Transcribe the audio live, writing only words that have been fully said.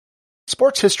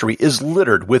Sports history is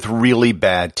littered with really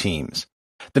bad teams.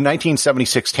 The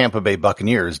 1976 Tampa Bay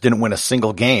Buccaneers didn't win a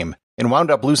single game and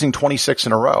wound up losing 26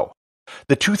 in a row.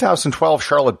 The 2012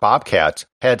 Charlotte Bobcats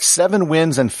had 7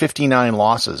 wins and 59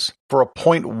 losses for a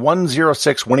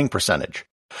 .106 winning percentage.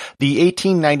 The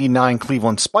 1899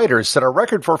 Cleveland Spiders set a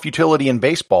record for futility in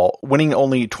baseball, winning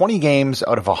only 20 games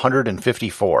out of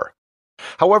 154.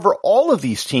 However, all of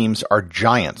these teams are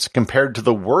giants compared to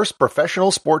the worst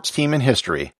professional sports team in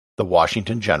history, the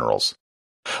Washington Generals.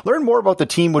 Learn more about the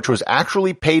team which was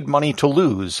actually paid money to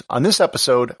lose on this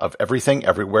episode of Everything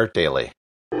Everywhere Daily.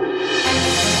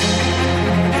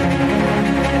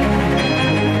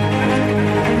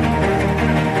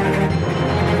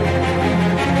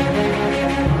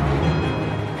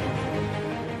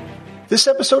 This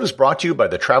episode is brought to you by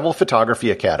the Travel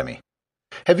Photography Academy.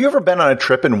 Have you ever been on a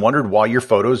trip and wondered why your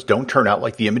photos don't turn out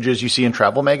like the images you see in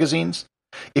travel magazines?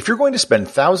 If you're going to spend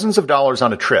thousands of dollars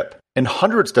on a trip and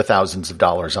hundreds to thousands of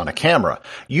dollars on a camera,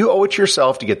 you owe it to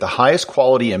yourself to get the highest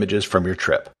quality images from your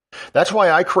trip. That's why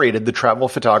I created the Travel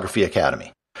Photography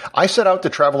Academy. I set out to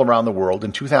travel around the world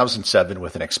in 2007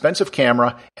 with an expensive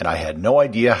camera, and I had no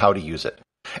idea how to use it.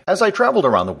 As I traveled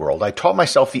around the world, I taught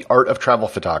myself the art of travel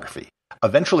photography,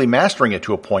 eventually mastering it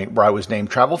to a point where I was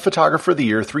named Travel Photographer of the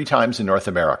Year 3 times in North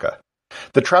America.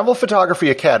 The Travel Photography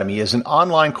Academy is an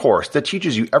online course that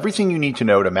teaches you everything you need to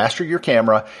know to master your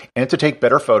camera and to take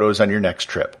better photos on your next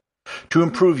trip. To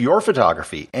improve your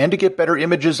photography and to get better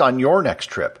images on your next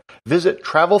trip, visit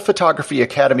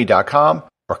travelphotographyacademy.com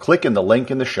or click in the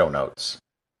link in the show notes.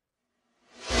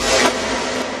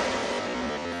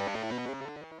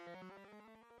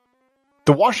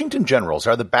 The Washington Generals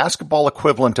are the basketball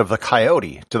equivalent of the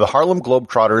Coyote to the Harlem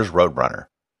Globetrotters Roadrunner.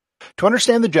 To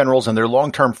understand the Generals and their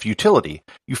long-term futility,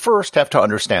 you first have to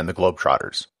understand the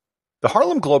Globetrotters. The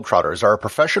Harlem Globetrotters are a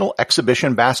professional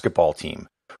exhibition basketball team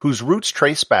whose roots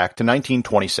trace back to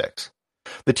 1926.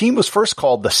 The team was first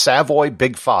called the Savoy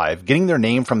Big Five, getting their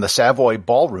name from the Savoy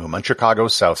Ballroom on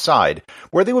Chicago's South Side,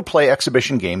 where they would play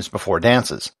exhibition games before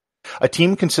dances. A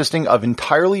team consisting of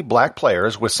entirely black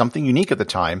players was something unique at the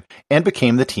time and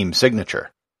became the team's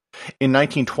signature. In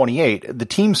 1928, the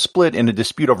team split in a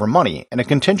dispute over money, and a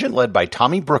contingent led by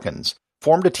Tommy Brookins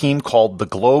formed a team called the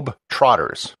Globe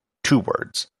Trotters, 2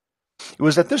 words. It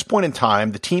was at this point in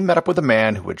time the team met up with a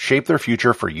man who would shape their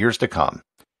future for years to come,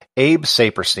 Abe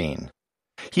Saperstein.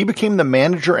 He became the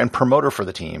manager and promoter for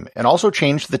the team, and also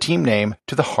changed the team name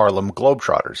to the Harlem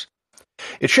Globetrotters.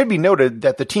 It should be noted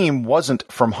that the team wasn't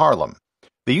from Harlem.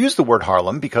 They used the word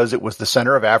Harlem because it was the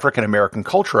center of African American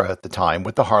culture at the time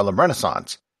with the Harlem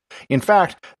Renaissance. In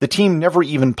fact, the team never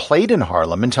even played in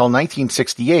Harlem until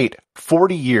 1968,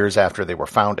 40 years after they were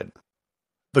founded.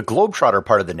 The Globetrotter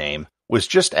part of the name was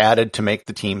just added to make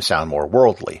the team sound more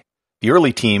worldly. The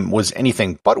early team was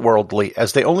anything but worldly,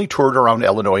 as they only toured around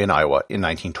Illinois and Iowa in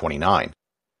 1929.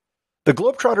 The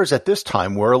Globetrotters at this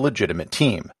time were a legitimate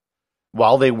team.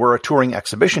 While they were a touring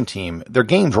exhibition team, their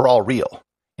games were all real.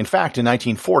 In fact, in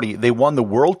 1940, they won the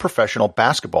World Professional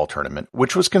Basketball Tournament,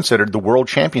 which was considered the World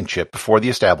Championship before the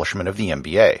establishment of the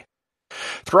NBA.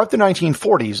 Throughout the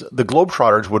 1940s, the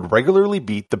Globetrotters would regularly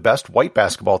beat the best white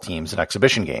basketball teams in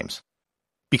exhibition games.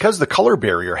 Because the color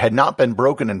barrier had not been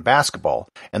broken in basketball,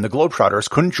 and the Globetrotters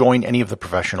couldn't join any of the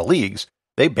professional leagues,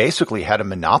 they basically had a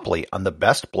monopoly on the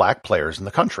best black players in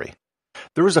the country.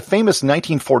 There was a famous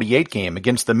 1948 game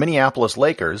against the Minneapolis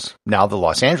Lakers, now the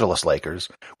Los Angeles Lakers,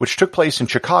 which took place in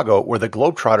Chicago, where the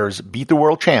Globetrotters beat the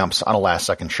world champs on a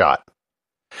last-second shot.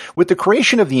 With the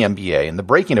creation of the NBA and the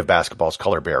breaking of basketball's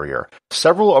color barrier,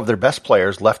 several of their best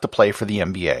players left to play for the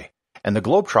NBA, and the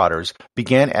Globetrotters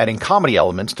began adding comedy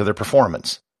elements to their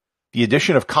performance. The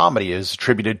addition of comedy is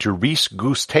attributed to Reese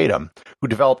Goose Tatum, who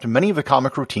developed many of the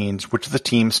comic routines which the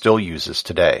team still uses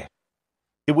today.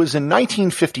 It was in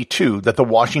 1952 that the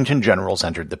Washington Generals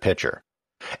entered the picture.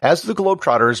 As the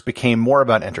Globetrotters became more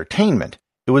about entertainment,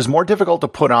 it was more difficult to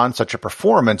put on such a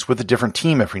performance with a different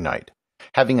team every night.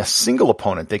 Having a single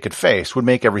opponent they could face would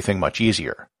make everything much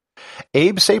easier.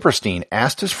 Abe Saperstein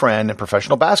asked his friend and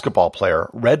professional basketball player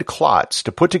Red Klotz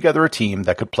to put together a team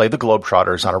that could play the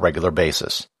Globetrotters on a regular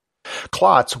basis.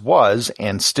 Klotz was,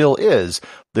 and still is,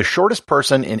 the shortest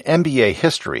person in NBA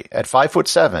history at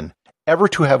 5'7" ever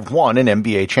to have won an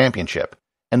NBA championship,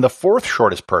 and the 4th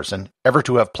shortest person ever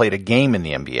to have played a game in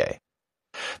the NBA.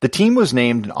 The team was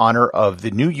named in honor of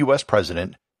the new U.S.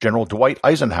 President, General Dwight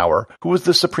Eisenhower, who was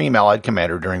the Supreme Allied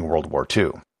Commander during World War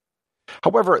II.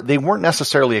 However, they weren't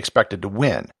necessarily expected to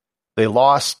win. They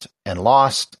lost, and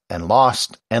lost, and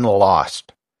lost, and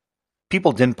lost.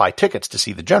 People didn't buy tickets to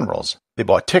see the Generals. They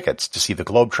bought tickets to see the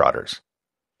Globetrotters.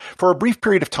 For a brief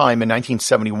period of time in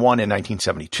 1971 and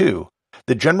 1972,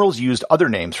 the Generals used other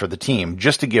names for the team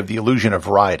just to give the illusion of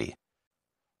variety.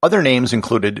 Other names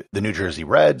included the New Jersey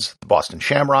Reds, the Boston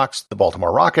Shamrocks, the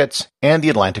Baltimore Rockets, and the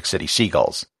Atlantic City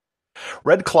Seagulls.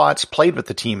 Red Klotz played with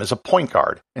the team as a point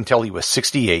guard until he was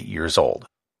 68 years old.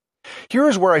 Here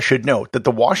is where I should note that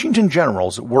the Washington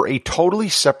Generals were a totally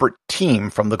separate team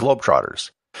from the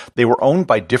Globetrotters. They were owned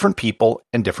by different people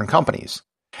and different companies.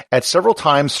 At several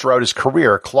times throughout his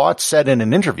career, Klotz said in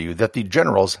an interview that the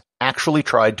Generals actually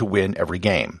tried to win every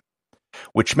game,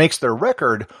 which makes their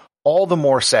record all the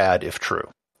more sad if true.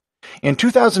 In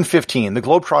 2015, the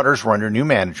Globetrotters were under new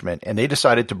management and they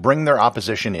decided to bring their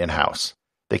opposition in-house.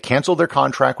 They canceled their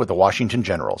contract with the Washington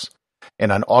Generals,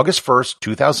 and on August 1st,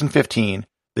 2015,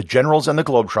 the Generals and the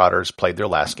Globetrotters played their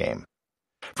last game.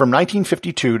 From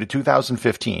 1952 to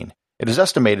 2015, it is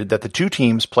estimated that the two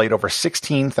teams played over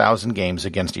 16,000 games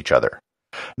against each other.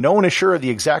 No one is sure of the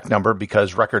exact number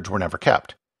because records were never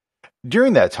kept.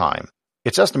 During that time,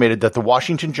 it's estimated that the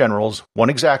Washington Generals won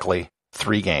exactly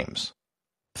 3 games.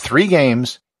 3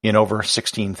 games in over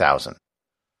 16,000.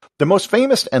 The most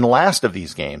famous and last of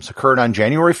these games occurred on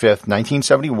January 5th,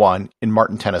 1971 in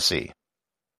Martin, Tennessee.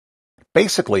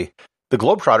 Basically, the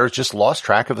Globetrotters just lost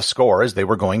track of the score as they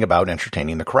were going about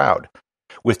entertaining the crowd.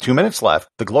 With 2 minutes left,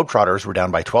 the Globetrotters were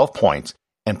down by 12 points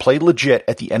and played legit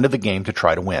at the end of the game to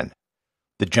try to win.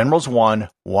 The Generals won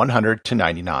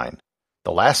 100-99.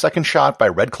 The last-second shot by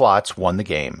Red Klotz won the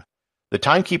game. The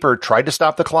timekeeper tried to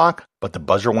stop the clock, but the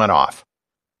buzzer went off.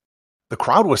 The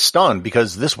crowd was stunned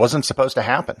because this wasn't supposed to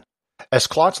happen. As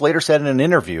Klotz later said in an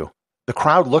interview, the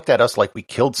crowd looked at us like we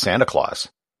killed Santa Claus.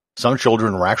 Some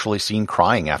children were actually seen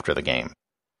crying after the game.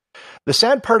 The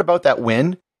sad part about that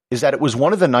win is that it was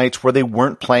one of the nights where they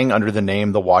weren't playing under the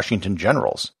name the Washington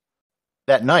Generals.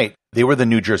 That night, they were the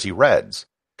New Jersey Reds.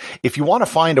 If you want to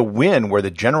find a win where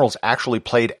the Generals actually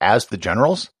played as the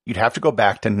Generals, you'd have to go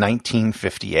back to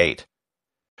 1958.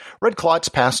 Red Klotz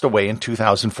passed away in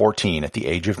 2014 at the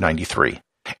age of 93,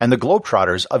 and the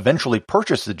Globetrotters eventually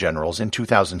purchased the Generals in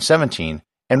 2017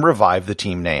 and revived the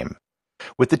team name.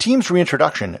 With the team's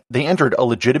reintroduction, they entered a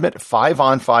legitimate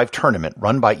 5-on-5 tournament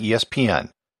run by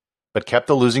ESPN, but kept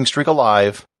the losing streak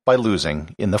alive by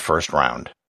losing in the first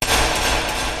round.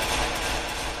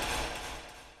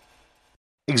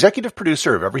 Executive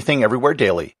producer of Everything Everywhere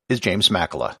Daily is James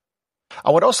Makkyla.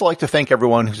 I would also like to thank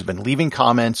everyone who's been leaving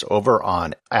comments over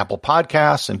on Apple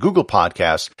Podcasts and Google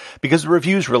Podcasts because the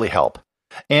reviews really help.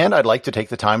 And I'd like to take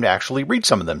the time to actually read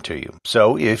some of them to you.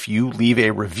 So if you leave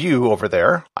a review over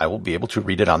there, I will be able to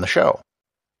read it on the show.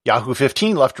 Yahoo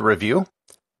 15 left a review.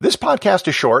 This podcast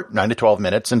is short, 9 to 12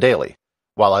 minutes and daily.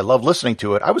 While I love listening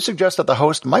to it, I would suggest that the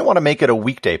host might want to make it a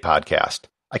weekday podcast.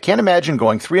 I can't imagine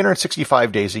going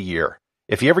 365 days a year.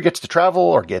 If he ever gets to travel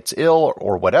or gets ill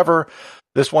or whatever,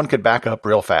 this one could back up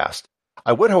real fast.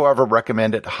 I would, however,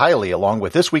 recommend it highly along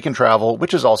with This Week in Travel,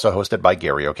 which is also hosted by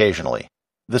Gary occasionally.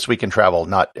 This Week in Travel,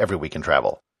 not Every Week in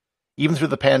Travel. Even through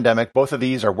the pandemic, both of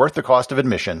these are worth the cost of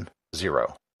admission,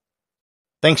 $0.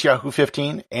 Thanks, Yahoo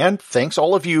 15, and thanks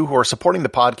all of you who are supporting the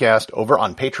podcast over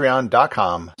on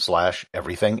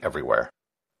patreon.com/everythingeverywhere.